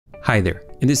Hi there.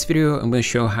 In this video, I'm going to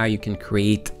show how you can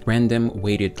create random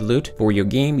weighted loot for your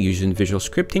game using visual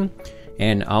scripting,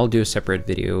 and I'll do a separate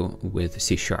video with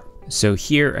C#. So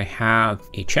here I have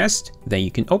a chest that you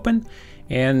can open,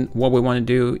 and what we want to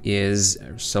do is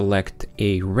select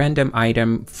a random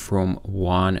item from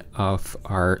one of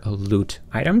our loot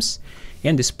items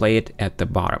and display it at the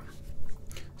bottom.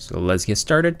 So let's get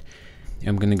started.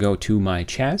 I'm going to go to my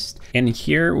chest, and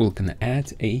here we're going to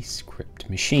add a script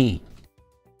machine.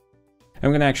 I'm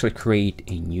going to actually create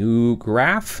a new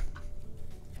graph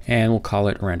and we'll call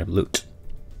it random loot.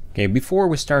 Okay, before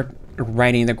we start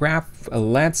writing the graph,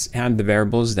 let's add the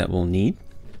variables that we'll need.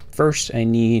 First, I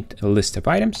need a list of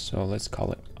items, so let's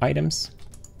call it items.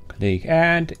 Click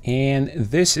add, and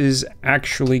this is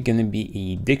actually going to be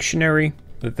a dictionary.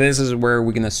 This is where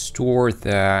we're going to store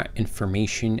the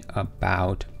information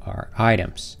about our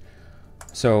items.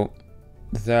 So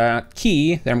the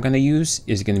key that I'm going to use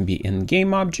is going to be in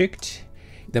game object.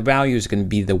 The value is going to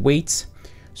be the weights.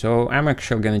 So I'm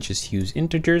actually going to just use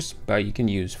integers, but you can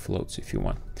use floats if you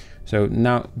want. So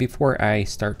now before I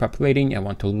start populating, I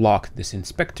want to lock this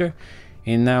inspector.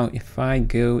 And now if I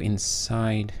go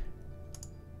inside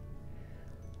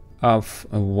of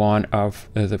one of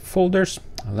the folders,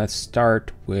 let's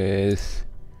start with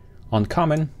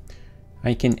uncommon.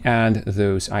 I can add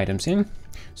those items in.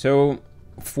 So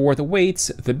for the weights,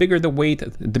 the bigger the weight,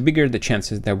 the bigger the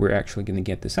chances that we're actually going to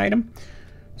get this item.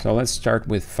 So let's start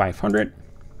with 500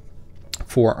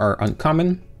 for our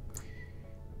uncommon.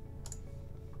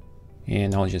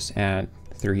 And I'll just add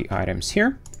 3 items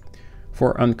here.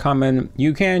 For uncommon,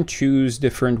 you can choose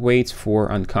different weights for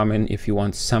uncommon if you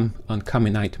want some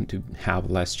uncommon item to have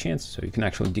less chance. So you can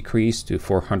actually decrease to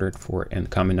 400 for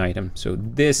uncommon item. So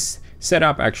this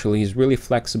setup actually is really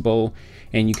flexible,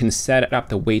 and you can set up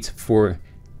the weights for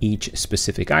each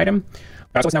specific item. So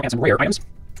let's now add some rare items.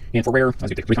 And for rare,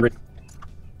 let's do 300.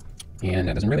 And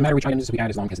that doesn't really matter which items we add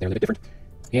as long as they're a little bit different.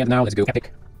 And now let's go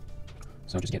epic.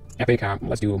 So just get epic.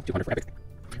 Let's do 200 for epic.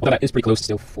 Although that is pretty close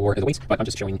still for the weights, but I'm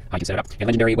just showing how you can set it up. And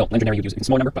legendary, well, legendary we use in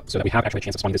small number, but so that we have actually a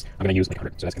chance of spawning this, I'm going to use like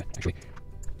 100. So that's going to actually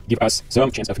give us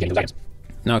some chance of getting those items.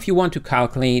 Now, if you want to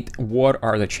calculate what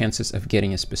are the chances of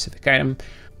getting a specific item,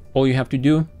 all you have to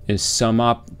do is sum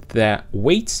up the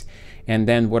weights, and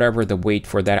then whatever the weight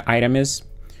for that item is,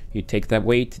 you take that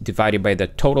weight divided by the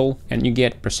total, and you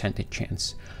get percentage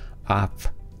chance of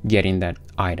getting that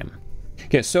item.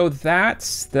 Okay, so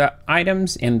that's the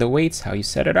items and the weights, how you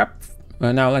set it up.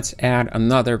 Now let's add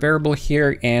another variable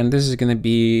here, and this is going to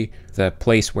be the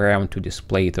place where I want to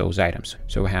display those items.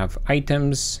 So we have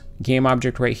items, game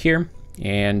object right here,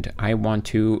 and I want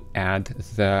to add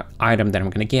the item that I'm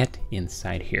going to get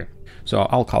inside here. So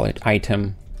I'll call it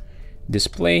item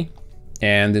display,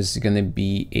 and this is going to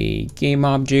be a game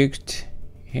object,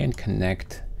 and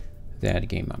connect that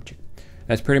game object.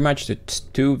 That's pretty much the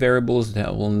 2 variables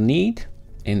that we'll need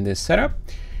in this setup.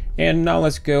 And now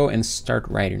let's go and start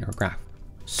writing our graph.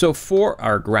 So for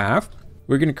our graph,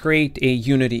 we're going to create a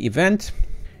Unity event.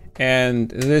 And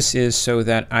this is so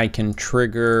that I can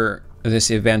trigger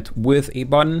this event with a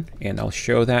button, and I'll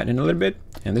show that in a little bit.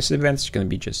 And this event is going to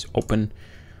be just open.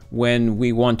 When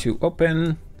we want to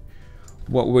open,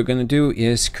 what we're going to do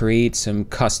is create some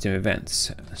custom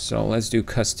events. So let's do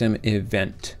custom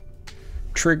event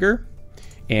trigger.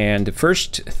 And the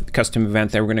first custom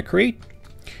event that we're going to create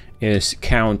is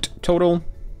count total.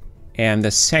 And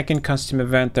the second custom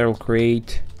event that we'll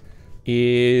create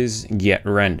is get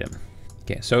random.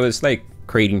 Okay, so it's like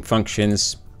creating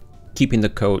functions, keeping the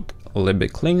code a little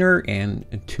bit cleaner and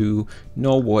to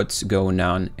know what's going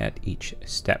on at each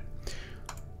step.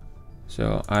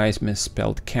 So I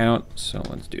misspelled count, so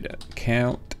let's do that,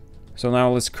 count. So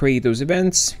now let's create those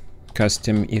events,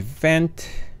 custom event.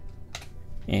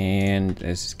 And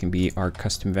this can be our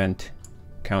custom event,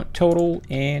 count total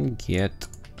and get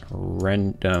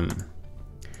random.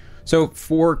 So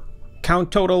for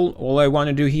count total, all I want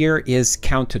to do here is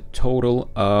count the total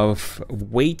of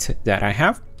weight that I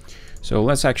have. So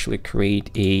let's actually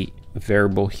create a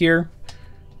variable here,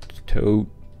 total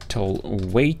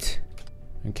weight.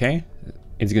 Okay,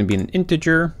 it's going to be an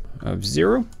integer of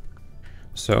 0.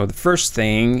 So the first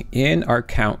thing in our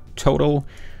count total,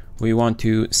 we want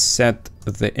to set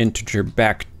the integer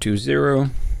back to 0.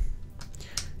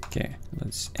 Okay,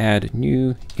 let's add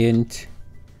new integer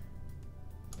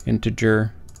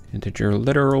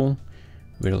literal.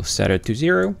 We'll set it to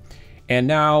 0. And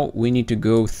now we need to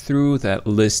go through that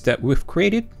list that we've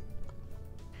created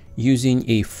using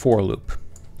a for loop.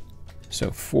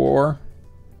 So for,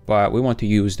 but we want to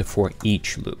use the for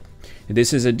each loop.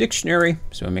 This is a dictionary,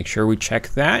 so make sure we check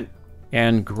that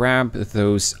and grab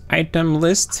those item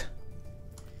lists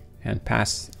and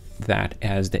pass that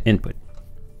as the input.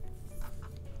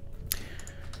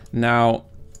 Now,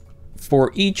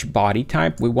 for each body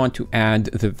type, we want to add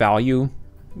the value,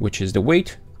 which is the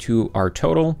weight, to our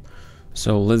total.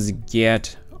 So let's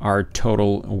get our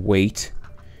total weight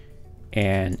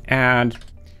and add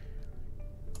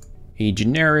a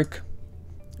generic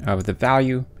of the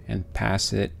value and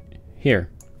pass it here.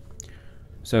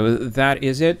 So that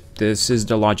is it. This is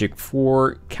the logic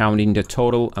for counting the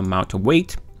total amount of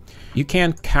weight. You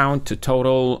can count the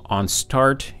total on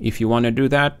start if you want to do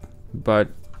that, but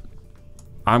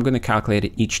I'm going to calculate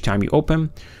it each time you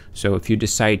open. So if you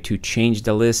decide to change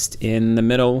the list in the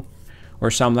middle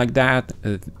or something like that,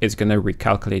 it's going to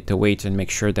recalculate the weight and make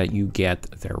sure that you get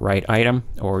the right item,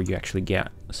 or you actually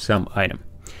get some item.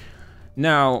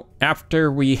 Now,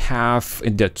 after we have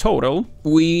the total,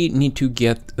 we need to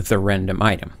get the random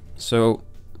item. So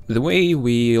the way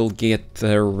we'll get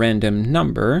the random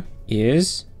number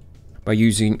is by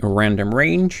using a random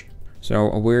range.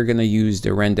 So we're going to use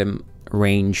the random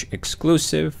range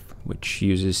exclusive, which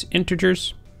uses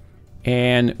integers,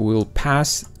 and we'll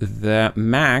pass the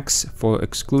max for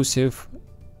exclusive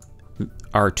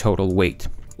our total weight.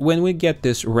 When we get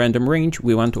this random range,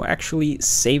 we want to actually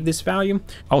save this value.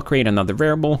 I'll create another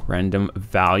variable, random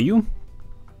value,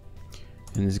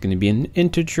 and it's going to be an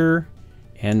integer,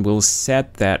 and we'll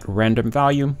set that random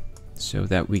value so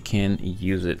that we can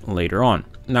use it later on.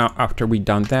 Now, after we've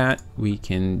done that, we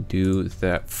can do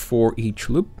the for each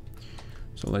loop.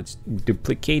 So let's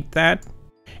duplicate that.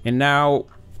 And now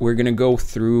we're going to go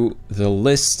through the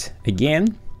list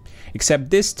again. Except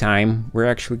this time, we're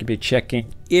actually going to be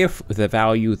checking if the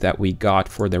value that we got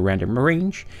for the random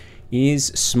range is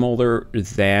smaller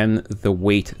than the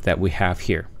weight that we have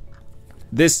here.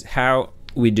 This is how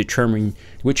we determine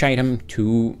which item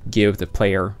to give the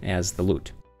player as the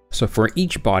loot. So for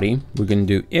each body, we're going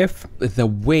to do if the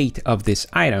weight of this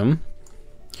item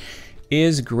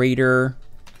is greater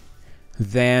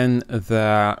than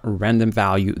the random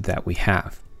value that we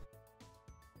have.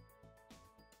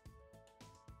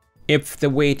 If the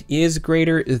weight is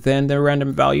greater than the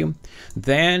random value,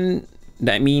 then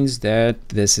that means that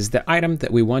this is the item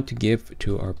that we want to give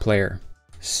to our player.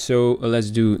 So let's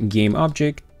do game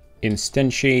object,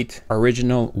 instantiate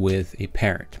original with a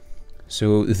parent.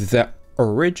 So the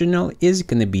original is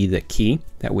going to be the key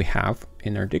that we have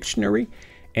in our dictionary,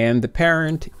 and the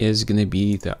parent is going to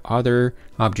be the other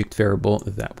object variable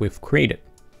that we've created.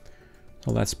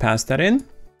 So let's pass that in.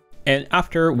 And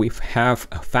after we have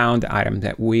found the item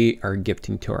that we are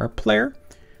gifting to our player,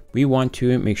 we want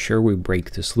to make sure we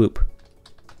break this loop.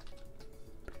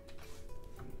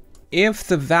 If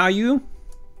the value,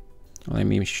 let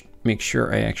me make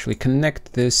sure I actually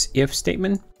connect this if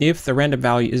statement. If the random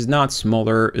value is not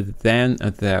smaller than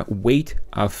the weight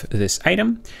of this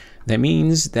item, that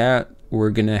means that we're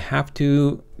gonna have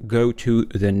to go to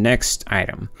the next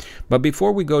item. But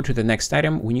before we go to the next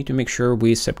item, we need to make sure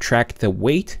we subtract the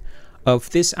weight of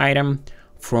this item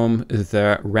from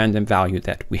the random value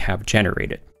that we have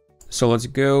generated. So let's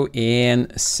go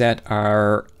and set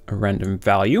our random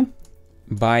value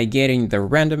by getting the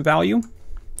random value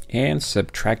and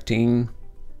subtracting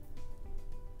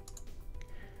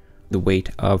the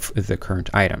weight of the current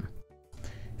item.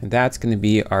 And that's going to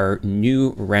be our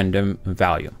new random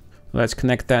value. Let's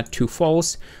connect that to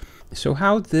false. So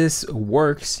how this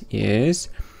works is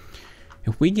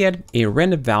if we get a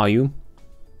random value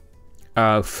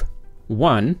of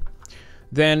 1,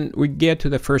 then we get to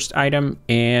the first item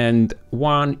and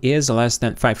 1 is less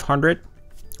than 500.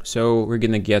 So we're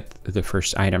going to get the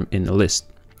first item in the list.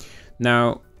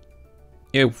 Now,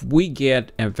 if we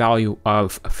get a value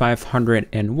of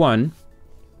 501,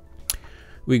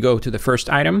 we go to the first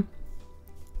item.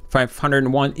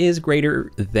 501 is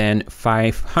greater than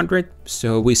 500.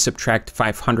 So we subtract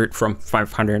 500 from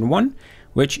 501,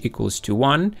 which equals to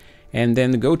 1. And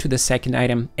then go to the second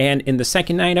item. And in the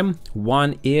second item,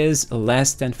 1 is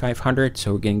less than 500.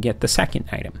 So we're going to get the second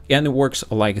item. And it works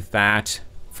like that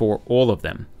for all of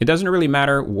them. It doesn't really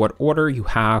matter what order you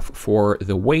have for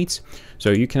the weights.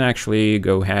 So you can actually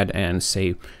go ahead and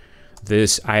say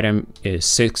this item is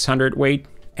 600 weight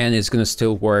and it's going to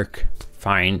still work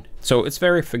fine. So it's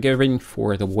very forgiving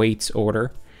for the weights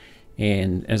order.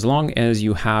 And as long as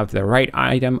you have the right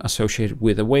item associated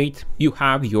with the weight, you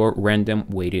have your random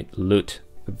weighted loot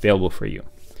available for you.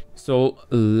 So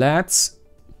let's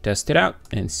test it out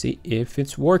and see if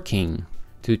it's working.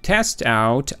 To test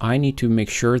out, I need to make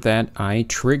sure that I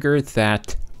trigger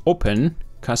that open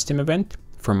custom event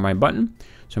from my button.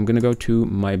 So I'm going to go to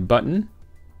my button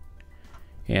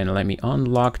and let me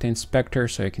unlock the inspector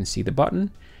so I can see the button.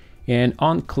 And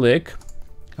on click,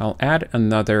 I'll add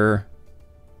another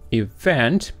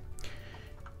event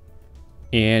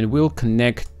and we'll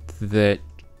connect the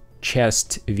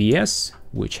chest VS,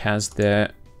 which has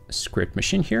the script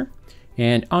machine here.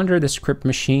 And under the script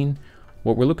machine,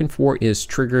 what we're looking for is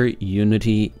trigger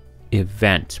Unity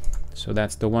event. So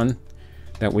that's the one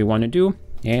that we want to do.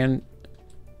 And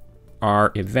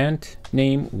our event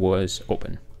name was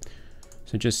open.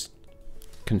 So just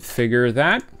configure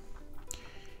that.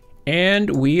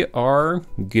 And we are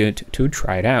good to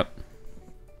try it out.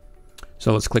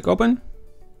 So let's click open.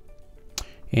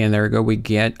 And there we go. We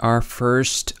get our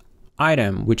first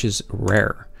item, which is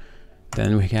rare.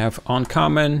 Then we have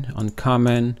uncommon,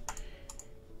 uncommon,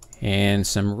 and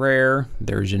some rare.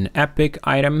 There's an epic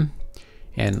item.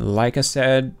 And like I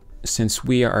said, since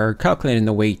we are calculating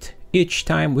the weight each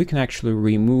time, we can actually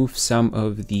remove some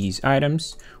of these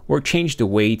items or change the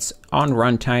weights on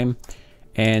runtime,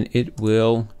 and it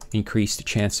will increase the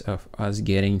chance of us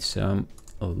getting some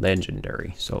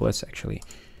legendary. So let's actually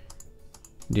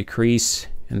decrease,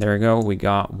 and there we go. We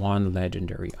got one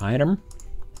legendary item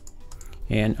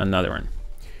and another one.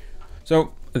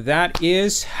 So that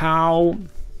is how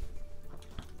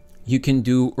you can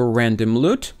do a random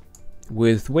loot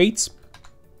with weights.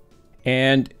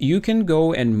 And you can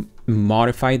go and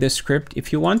modify this script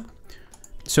if you want.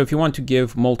 So if you want to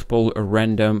give multiple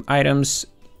random items,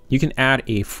 you can add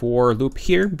a for loop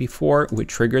here before we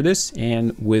trigger this,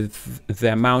 and with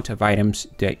the amount of items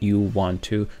that you want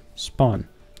to spawn.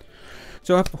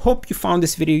 So I hope you found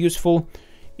this video useful.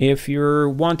 If you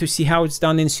want to see how it's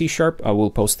done in C#, I will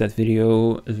post that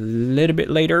video a little bit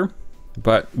later,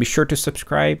 but be sure to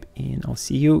subscribe, and I'll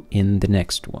see you in the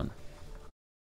next one.